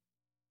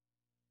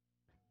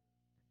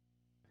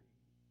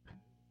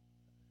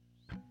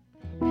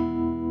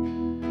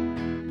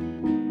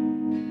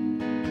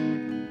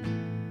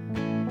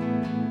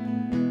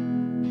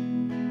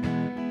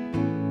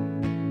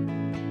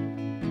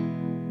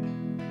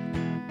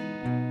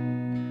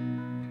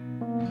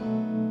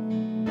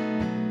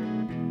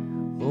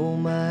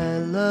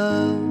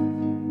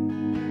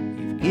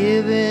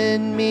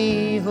given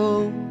me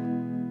hope.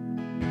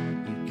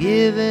 You've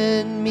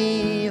given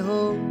me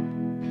hope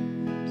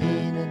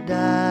in a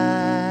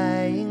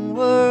dying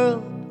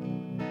world.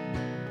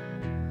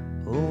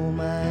 Oh,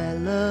 my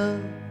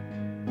love,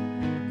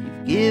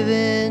 you've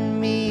given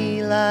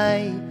me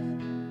life.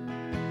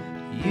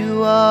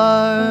 You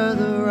are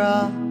the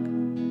rock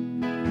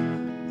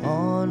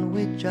on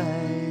which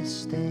I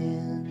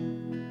stand.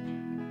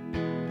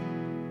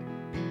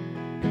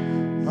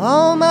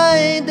 All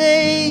my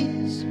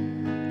days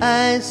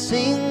I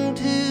sing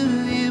to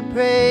you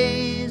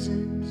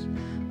praises.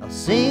 I'll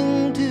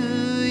sing to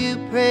you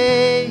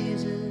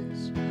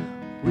praises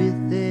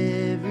with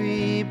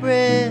every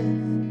breath.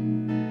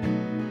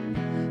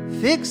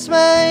 Fix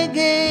my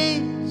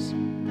gaze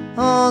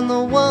on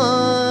the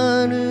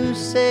one who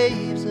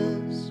saves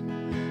us,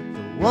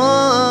 the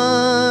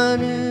one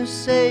who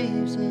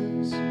saves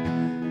us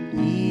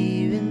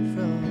even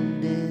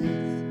from death.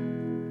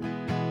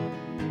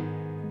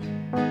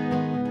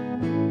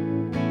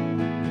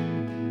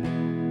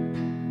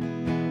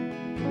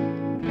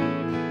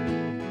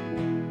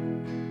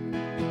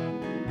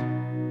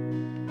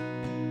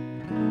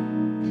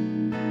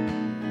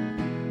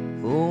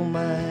 Oh,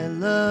 my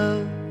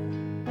love,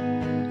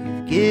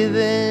 you've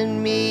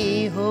given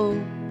me hope.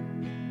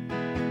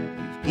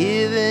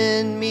 You've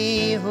given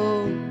me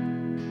hope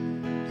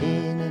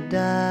in a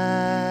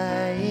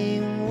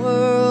dying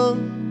world.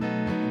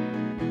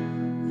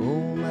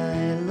 Oh,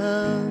 my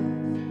love,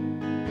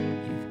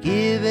 you've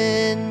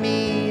given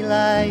me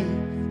life.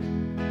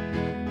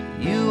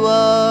 You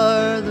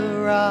are the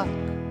rock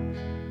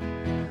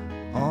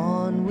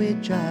on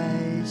which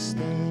I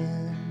stand.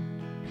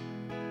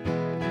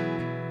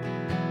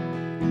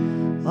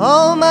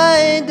 All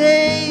my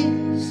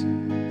days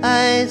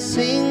I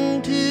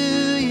sing to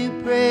you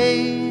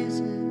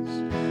praises.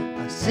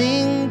 I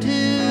sing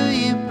to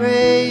you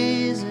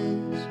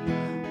praises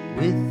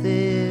with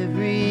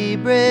every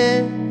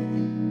breath.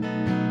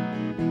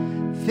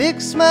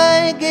 Fix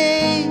my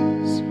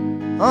gaze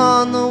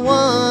on the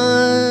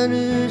one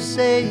who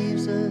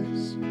saves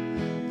us,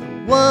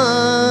 the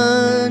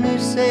one who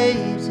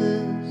saves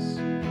us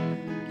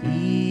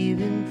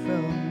even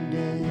from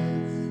death.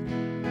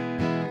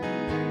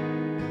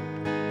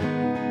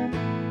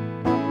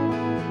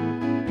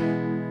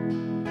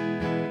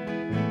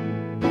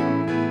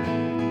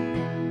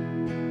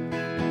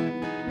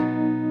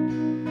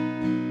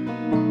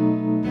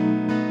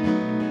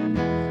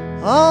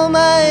 All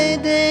my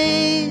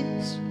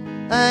days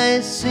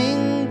I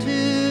sing to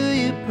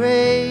you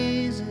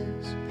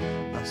praises.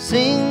 I'll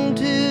sing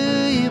to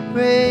you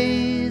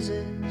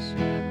praises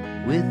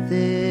with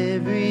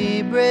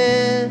every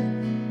breath.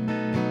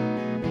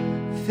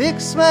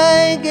 Fix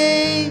my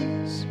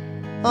gaze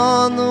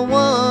on the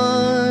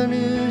one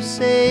who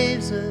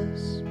saves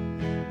us,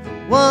 the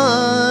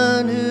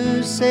one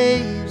who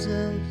saves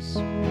us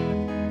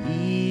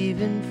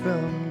even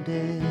from